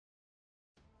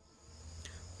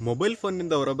Mobile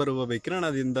ಫೋನ್ನಿಂದ ಹೊರಬರುವ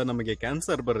ವಿಕಿರಣದಿಂದ ನಮಗೆ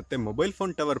ಕ್ಯಾನ್ಸರ್ ಬರುತ್ತೆ. ಮೊಬೈಲ್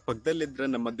ಫೋನ್ ಟವರ್ ಪಕ್ಕದಲ್ಲಿದ್ದರೆ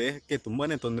ನಮ್ಮ ದೇಹಕ್ಕೆ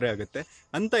ತುಂಬಾನೇ ತೊಂದರೆ ಆಗುತ್ತೆ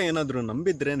ಅಂತ ಏನಾದರೂ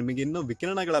ನಂಬಿದ್ರೆ ನಿಮಗೆ ಇನ್ನೂ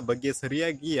ವಿಕಿರಣಗಳ ಬಗ್ಗೆ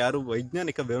ಸರಿಯಾಗಿ ಯಾರು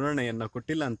ವೈಜ್ಞಾನಿಕ ವಿವರಣೆಯನ್ನ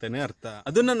ಕೊಟ್ಟಿಲ್ಲ ಅಂತಾನೆ ಅರ್ಥ.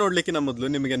 ಅದನ್ನ ನೋಡ್ಲಿಕ್ಕಿನ ಮೊದಲು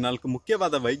ನಿಮಗೆ 4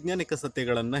 ಮುಖ್ಯವಾದ ವೈಜ್ಞಾನಿಕ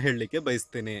ಸತ್ಯಗಳನ್ನ ಹೇಳಲಿಕ್ಕೆ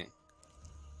ಬಯಸ್ತೇನೆ.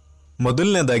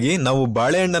 ಮೊದಲನೇದಾಗಿ, ನಾವು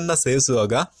ಬಾಳೆಹಣ್ಣನ್ನ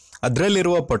ಸೇವಿಸುವಾಗ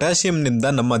ಅದರಲ್ಲಿರುವ ಪೊಟ್ಯಾಷಿಯಂನಿಂದ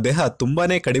ನಮ್ಮ ದೇಹ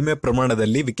ತುಂಬಾನೇ ಕಡಿಮೆ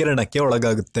ಪ್ರಮಾಣದಲ್ಲಿ ವಿಕಿರಣಕ್ಕೆ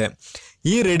ಒಳಗಾಗುತ್ತೆ.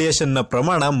 ಈ ರೇಡಿಯೇಷನ್ನ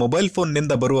ಪ್ರಮಾಣ ಮೊಬೈಲ್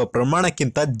ಫೋನ್ನಿಂದ ಬರುವ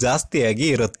ಪ್ರಮಾಣಕ್ಕಿಂತ ಜಾಸ್ತಿಯಾಗಿ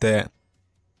ಇರುತ್ತೆ.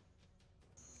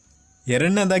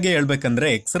 ಎರಡನೇದಾಗಿ ಹೇಳ್ಬೇಕಂದ್ರೆ,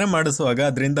 ಎಕ್ಸ್ರೇ ಮಾಡಿಸುವಾಗ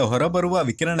ಅದರಿಂದ ಹೊರಬರುವ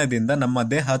ವಿಕಿರಣದಿಂದ ನಮ್ಮ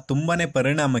ದೇಹ ತುಂಬಾನೇ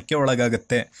ಪರಿಣಾಮಕ್ಕೆ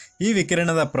ಒಳಗಾಗುತ್ತೆ. ಈ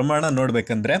ವಿಕಿರಣದ ಪ್ರಮಾಣ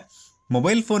ನೋಡ್ಬೇಕಂದ್ರೆ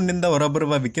ಮೊಬೈಲ್ ಫೋನ್ನಿಂದ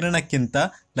ಹೊರಬರುವ ವಿಕಿರಣಕ್ಕಿಂತ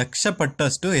 1,00,000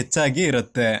 ಪಟ್ಟಷ್ಟು ಹೆಚ್ಚಾಗಿ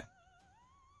ಇರುತ್ತೆ.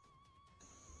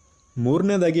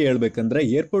 ಮೂರನೇದಾಗಿ ಹೇಳ್ಬೇಕಂದ್ರೆ,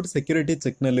 ಏರ್ಪೋರ್ಟ್ ಸೆಕ್ಯೂರಿಟಿ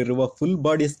ಚೆಕ್ನಲ್ಲಿರುವ ಫುಲ್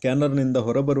ಬಾಡಿ ಸ್ಕ್ಯಾನರ್ನಿಂದ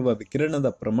ಹೊರಬರುವ ವಿಕಿರಣದ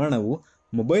ಪ್ರಮಾಣವು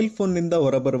ಮೊಬೈಲ್ ಫೋನ್ನಿಂದ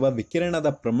ಹೊರಬರುವ ವಿಕಿರಣದ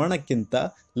ಪ್ರಮಾಣಕ್ಕಿಂತ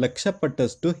 1,00,000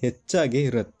 ಪಟ್ಟಷ್ಟು ಹೆಚ್ಚಾಗಿ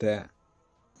ಇರುತ್ತೆ.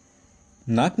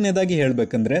 ನಾಲ್ಕನೇದಾಗಿ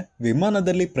ಹೇಳ್ಬೇಕಂದ್ರೆ,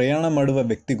 ವಿಮಾನದಲ್ಲಿ ಪ್ರಯಾಣ ಮಾಡುವ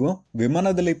ವ್ಯಕ್ತಿಗೂ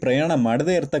ವಿಮಾನದಲ್ಲಿ ಪ್ರಯಾಣ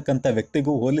ಮಾಡದೇ ಇರತಕ್ಕಂಥ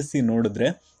ವ್ಯಕ್ತಿಗೂ ಹೋಲಿಸಿ ನೋಡಿದ್ರೆ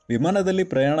ವಿಮಾನದಲ್ಲಿ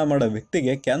ಪ್ರಯಾಣ ಮಾಡೋ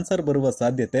ವ್ಯಕ್ತಿಗೆ ಕ್ಯಾನ್ಸರ್ ಬರುವ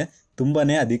ಸಾಧ್ಯತೆ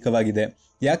ತುಂಬಾನೇ ಅಧಿಕವಾಗಿದೆ.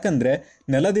 ಯಾಕಂದ್ರೆ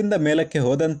ನೆಲದಿಂದ ಮೇಲಕ್ಕೆ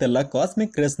ಹೋದಂತೆಲ್ಲ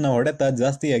ಕಾಸ್ಮಿಕ್ ರೇಸ್ನ ಹೊಡೆತ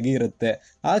ಜಾಸ್ತಿಯಾಗಿ ಇರುತ್ತೆ.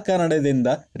 ಆ ಕಾರಣದಿಂದ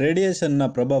ರೇಡಿಯೇಷನ್ನ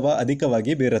ಪ್ರಭಾವ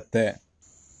ಅಧಿಕವಾಗಿ ಬೀರುತ್ತೆ.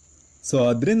 ಸೊ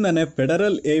ಅದರಿಂದನೇ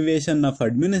ಫೆಡರಲ್ ಏವಿಯೇಷನ್ ಆಫ್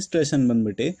ಅಡ್ಮಿನಿಸ್ಟ್ರೇಷನ್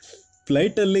ಬಂದ್ಬಿಟ್ಟು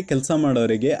ಫ್ಲೈಟಲ್ಲಿ ಕೆಲಸ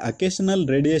ಮಾಡೋರಿಗೆ ಅಕೇಶನಲ್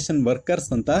ರೇಡಿಯೇಷನ್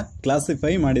ವರ್ಕರ್ಸ್ ಅಂತ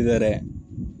ಕ್ಲಾಸಿಫೈ ಮಾಡಿದ್ದಾರೆ.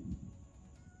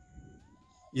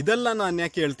 ಇದೆಲ್ಲ ನಾನು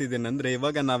ಯಾಕೆ ಹೇಳ್ತಿದ್ದೇನೆ ಅಂದ್ರೆ,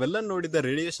 ಇವಾಗ ನಾವೆಲ್ಲ ನೋಡಿದ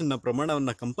ರೇಡಿಯೇಷನ್ನ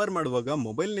ಪ್ರಮಾಣವನ್ನ ಕಂಪೇರ್ ಮಾಡುವಾಗ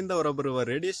ಮೊಬೈಲ್ನಿಂದ ಹೊರಬರುವ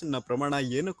ರೇಡಿಯೇಷನ್ನ ಪ್ರಮಾಣ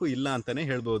ಏನಕ್ಕೂ ಇಲ್ಲ ಅಂತಾನೆ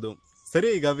ಹೇಳ್ಬೋದು. ಸರಿ,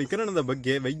 ಈಗ ವಿಕಿರಣದ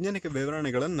ಬಗ್ಗೆ ವೈಜ್ಞಾನಿಕ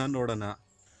ವಿವರಣೆಗಳನ್ನ ನೋಡೋಣ.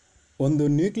 ಒಂದು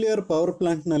ನ್ಯೂಕ್ಲಿಯರ್ ಪವರ್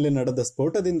ಪ್ಲಾಂಟ್ನಲ್ಲಿ ನಡೆದ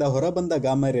ಸ್ಫೋಟದಿಂದ ಹೊರಬಂದ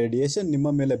ಗಾಮಾ ರೇಡಿಯೇಷನ್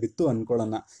ನಿಮ್ಮ ಮೇಲೆ ಬಿತ್ತು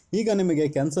ಅನ್ಕೊಳ್ಳೋಣ. ಈಗ ನಿಮಗೆ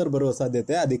ಕ್ಯಾನ್ಸರ್ ಬರುವ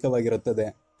ಸಾಧ್ಯತೆ ಅಧಿಕವಾಗಿರುತ್ತದೆ.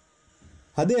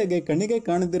 ಅದೇ ಹಾಗೆ ಕಣ್ಣಿಗೆ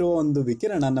ಕಾಣದಿರುವ ಒಂದು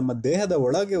ವಿಕಿರಣ ನಮ್ಮ ದೇಹದ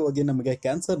ಒಳಗೆ ಹೋಗಿ ನಮಗೆ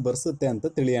ಕ್ಯಾನ್ಸರ್ ಬರ್ಸುತ್ತೆ ಅಂತ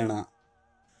ತಿಳಿಯೋಣ.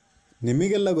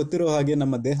 ನಿಮಗೆಲ್ಲ ಗೊತ್ತಿರೋ ಹಾಗೆ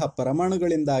ನಮ್ಮ ದೇಹ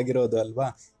ಪರಮಾಣುಗಳಿಂದ ಆಗಿರೋದು ಅಲ್ವಾ.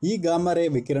 ಈ ಗಾಮಾ-ರೇ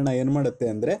ವಿಕಿರಣ ಏನು ಮಾಡುತ್ತೆ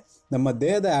ಅಂದರೆ, ನಮ್ಮ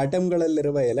ದೇಹದ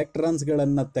ಆಟಮ್ಗಳಲ್ಲಿರುವ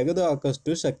ಎಲೆಕ್ಟ್ರಾನ್ಸ್ಗಳನ್ನು ತೆಗೆದು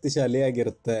ಹಾಕೋಷ್ಟು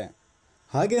ಶಕ್ತಿಶಾಲಿಯಾಗಿರುತ್ತೆ.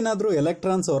 ಹಾಗೇನಾದರೂ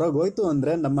ಎಲೆಕ್ಟ್ರಾನ್ಸ್ ಹೊರಗೋಯ್ತು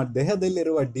ಅಂದರೆ ನಮ್ಮ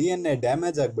ದೇಹದಲ್ಲಿರುವ DNA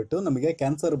ಡ್ಯಾಮೇಜ್ ಆಗಿಬಿಟ್ಟು ನಮಗೆ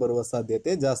ಕ್ಯಾನ್ಸರ್ ಬರುವ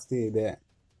ಸಾಧ್ಯತೆ ಜಾಸ್ತಿ ಇದೆ.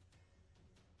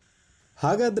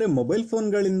 ಹಾಗಾದರೆ ಮೊಬೈಲ್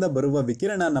ಫೋನ್ಗಳಿಂದ ಬರುವ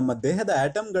ವಿಕಿರಣ ನಮ್ಮ ದೇಹದ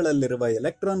ಆಟಮ್ಗಳಲ್ಲಿರುವ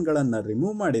ಎಲೆಕ್ಟ್ರಾನ್ಗಳನ್ನು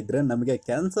ರಿಮೂವ್ ಮಾಡಿದರೆ ನಮಗೆ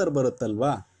ಕ್ಯಾನ್ಸರ್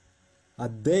ಬರುತ್ತಲ್ವಾ?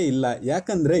 ಅದೇ ಇಲ್ಲ.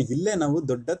 ಯಾಕಂದ್ರೆ ಇಲ್ಲೇ ನಾವು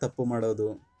ದೊಡ್ಡ ತಪ್ಪು ಮಾಡೋದು.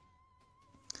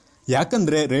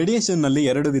 ಯಾಕಂದ್ರೆ ರೇಡಿಯೇಷನ್ ನಲ್ಲಿ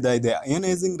 2 ವಿಧ ಇದೆ,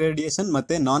 ಅಯೋನೈಸಿಂಗ್ ರೇಡಿಯೇಷನ್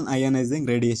ಮತ್ತೆ ನಾನ್ ಅಯೋನೈಸಿಂಗ್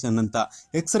ರೇಡಿಯೇಷನ್ ಅಂತ.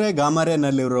 ಎಕ್ಸ್ರೇ ಗಾಮಾ-ರೇ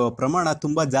ನಲ್ಲಿರುವ ಪ್ರಮಾಣ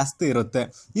ತುಂಬಾ ಜಾಸ್ತಿ ಇರುತ್ತೆ.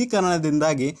 ಈ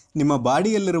ಕಾರಣದಿಂದಾಗಿ ನಿಮ್ಮ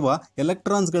ಬಾಡಿಯಲ್ಲಿರುವ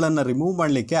ಎಲೆಕ್ಟ್ರಾನ್ಸ್ಗಳನ್ನು ರಿಮೂವ್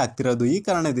ಮಾಡಲಿಕ್ಕೆ ಆಗ್ತಿರೋದು. ಈ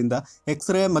ಕಾರಣದಿಂದ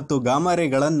ಎಕ್ಸ್ರೇ ಮತ್ತು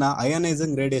ಗಾಮಾ-ರೇಗಳನ್ನು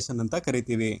ಅಯೋನೈಸಿಂಗ್ ರೇಡಿಯೇಷನ್ ಅಂತ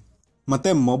ಕರಿತೀವಿ. ಮತ್ತೆ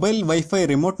ಮೊಬೈಲ್ ವೈಫೈ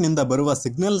ರಿಮೋಟ್ನಿಂದ ಬರುವ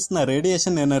ಸಿಗ್ನಲ್ಸ್ನ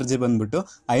ರೇಡಿಯೇಷನ್ ಎನರ್ಜಿ ಬಂದ್ಬಿಟ್ಟು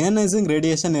ಅಯೋನೈಸಿಂಗ್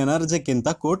ರೇಡಿಯೇಷನ್ ಎನರ್ಜಿಗಿಂತ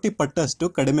 1,000,000 ಪಟ್ಟಷ್ಟು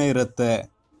ಕಡಿಮೆ ಇರುತ್ತೆ.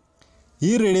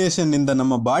 ಈ ರೇಡಿಯೇಷನ್ನಿಂದ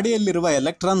ನಮ್ಮ ಬಾಡಿಯಲ್ಲಿರುವ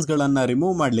ಎಲೆಕ್ಟ್ರಾನ್ಸ್ಗಳನ್ನು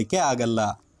ರಿಮೂವ್ ಮಾಡಲಿಕ್ಕೆ ಆಗಲ್ಲ.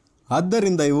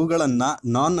 ಆದ್ದರಿಂದ ಇವುಗಳನ್ನು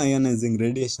ನಾನ್ ಅಯೋನೈಸಿಂಗ್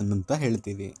ರೇಡಿಯೇಷನ್ ಅಂತ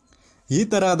ಹೇಳ್ತೀವಿ. ಈ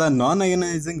ತರಹದ ನಾನ್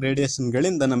ಅಯೋನೈಸಿಂಗ್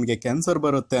ರೇಡಿಯೇಷನ್ಗಳಿಂದ ನಮಗೆ ಕ್ಯಾನ್ಸರ್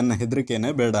ಬರುತ್ತೆ ಅನ್ನೋ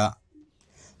ಹೆದರಿಕೆನೇ ಬೇಡ.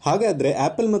 ಹಾಗಾದರೆ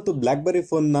ಆ್ಯಪಲ್ ಮತ್ತು ಬ್ಲ್ಯಾಕ್ಬೆರಿ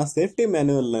ಫೋನ್ನ ಸೇಫ್ಟಿ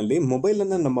ಮ್ಯಾನ್ಯುವಲ್ನಲ್ಲಿ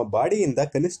ಮೊಬೈಲನ್ನು ನಮ್ಮ ಬಾಡಿಯಿಂದ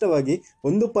ಕನಿಷ್ಠವಾಗಿ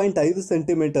 1.5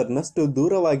 ಸೆಂಟಿಮೀಟರ್ನಷ್ಟು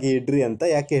ದೂರವಾಗಿ ಇಡ್ರಿ ಅಂತ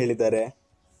ಯಾಕೆ ಹೇಳಿದ್ದಾರೆ?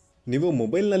 ನೀವು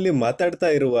ಮೊಬೈಲ್ನಲ್ಲಿ ಮಾತಾಡ್ತಾ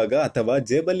ಇರುವಾಗ ಅಥವಾ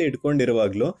ಜೇಬಲ್ಲಿ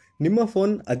ಇಟ್ಕೊಂಡಿರುವಾಗಲೂ ನಿಮ್ಮ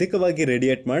ಫೋನ್ ಅಧಿಕವಾಗಿ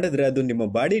ರೇಡಿಯೇಟ್ ಮಾಡಿದ್ರೆ ಅದು ನಿಮ್ಮ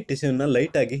ಬಾಡಿ ಟಿಶ್ಯೂನ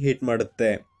ಲೈಟಾಗಿ ಹೀಟ್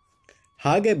ಮಾಡುತ್ತೆ.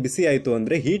 ಹಾಗೆ ಬಿಸಿ ಆಯಿತು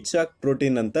ಅಂದರೆ ಹೀಟ್ ಶಾಕ್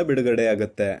ಪ್ರೋಟೀನ್ ಅಂತ ಬಿಡುಗಡೆ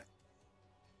ಆಗುತ್ತೆ.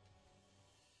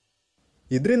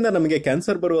 ಇದರಿಂದ ನಮಗೆ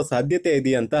ಕ್ಯಾನ್ಸರ್ ಬರುವ ಸಾಧ್ಯತೆ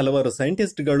ಇದೆಯಾ ಅಂತ ಹಲವಾರು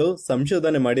ಸೈಂಟಿಸ್ಟ್ಗಳು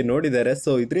ಸಂಶೋಧನೆ ಮಾಡಿ ನೋಡಿದ್ದಾರೆ.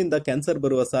 ಸೊ ಇದರಿಂದ ಕ್ಯಾನ್ಸರ್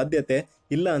ಬರುವ ಸಾಧ್ಯತೆ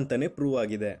ಇಲ್ಲ ಅಂತಾನೆ ಪ್ರೂವ್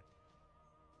ಆಗಿದೆ.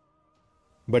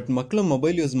 ಬಟ್ ಮಕ್ಕಳು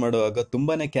ಮೊಬೈಲ್ ಯೂಸ್ ಮಾಡುವಾಗ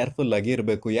ತುಂಬಾನೇ ಕೇರ್ಫುಲ್ ಆಗಿ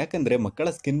ಇರಬೇಕು. ಯಾಕಂದ್ರೆ ಮಕ್ಕಳ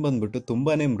ಸ್ಕಿನ್ ಬಂದ್ಬಿಟ್ಟು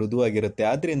ತುಂಬಾನೇ ಮೃದುವಾಗಿರುತ್ತೆ.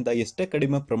 ಆದ್ರಿಂದ ಎಷ್ಟೇ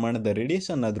ಕಡಿಮೆ ಪ್ರಮಾಣದ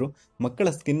ರೇಡಿಯೇಷನ್ ಆದ್ರೂ ಮಕ್ಕಳ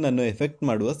ಸ್ಕಿನ್ ಅನ್ನು ಎಫೆಕ್ಟ್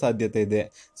ಮಾಡುವ ಸಾಧ್ಯತೆ ಇದೆ.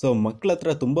 ಸೊ ಮಕ್ಕಳ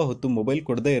ಹತ್ರ ತುಂಬಾ ಹೊತ್ತು ಮೊಬೈಲ್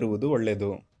ಕೊಡದೇ ಇರುವುದು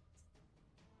ಒಳ್ಳೆಯದು.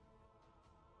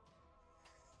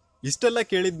 ಇಷ್ಟೆಲ್ಲ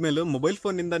ಕೇಳಿದ್ಮೇಲೂ ಮೊಬೈಲ್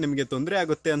ಫೋನ್ನಿಂದ ನಿಮಗೆ ತೊಂದರೆ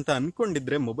ಆಗುತ್ತೆ ಅಂತ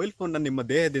ಅನ್ಕೊಂಡಿದ್ರೆ ಮೊಬೈಲ್ ಫೋನ್ನ ನಿಮ್ಮ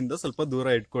ದೇಹದಿಂದ ಸ್ವಲ್ಪ ದೂರ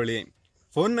ಇಟ್ಕೊಳ್ಳಿ.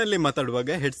 ಫೋನ್ನಲ್ಲಿ ಮಾತಾಡುವಾಗ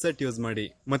ಹೆಡ್ಸೆಟ್ ಯೂಸ್ ಮಾಡಿ.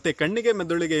 ಮತ್ತೆ ಕಣ್ಣಿಗೆ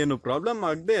ಮೆದುಳಿಗೆ ಏನು ಪ್ರಾಬ್ಲಮ್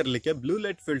ಆಗದೆ ಇರಲಿಕ್ಕೆ ಬ್ಲೂ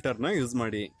ಲೈಟ್ ಫಿಲ್ಟರ್ನ ಯೂಸ್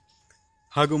ಮಾಡಿ.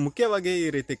 ಹಾಗೂ ಮುಖ್ಯವಾಗಿ ಈ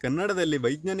ರೀತಿ ಕನ್ನಡದಲ್ಲಿ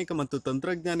ವೈಜ್ಞಾನಿಕ ಮತ್ತು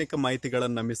ತಂತ್ರಜ್ಞಾನಿಕ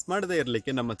ಮಾಹಿತಿಗಳನ್ನು ಮಿಸ್ ಮಾಡದೇ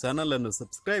ಇರಲಿಕ್ಕೆ ನಮ್ಮ ಚಾನಲ್ ಅನ್ನು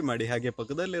ಸಬ್ಸ್ಕ್ರೈಬ್ ಮಾಡಿ. ಹಾಗೆ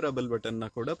ಪಕ್ಕದಲ್ಲಿರೋ ಬೆಲ್ ಬಟನ್ನ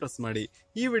ಕೂಡ ಪ್ರೆಸ್ ಮಾಡಿ.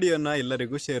 ಈ ವಿಡಿಯೋನ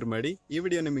ಎಲ್ಲರಿಗೂ ಶೇರ್ ಮಾಡಿ. ಈ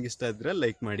ವಿಡಿಯೋ ನಿಮಗೆ ಇಷ್ಟ ಇದ್ರೆ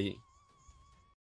ಲೈಕ್ ಮಾಡಿ.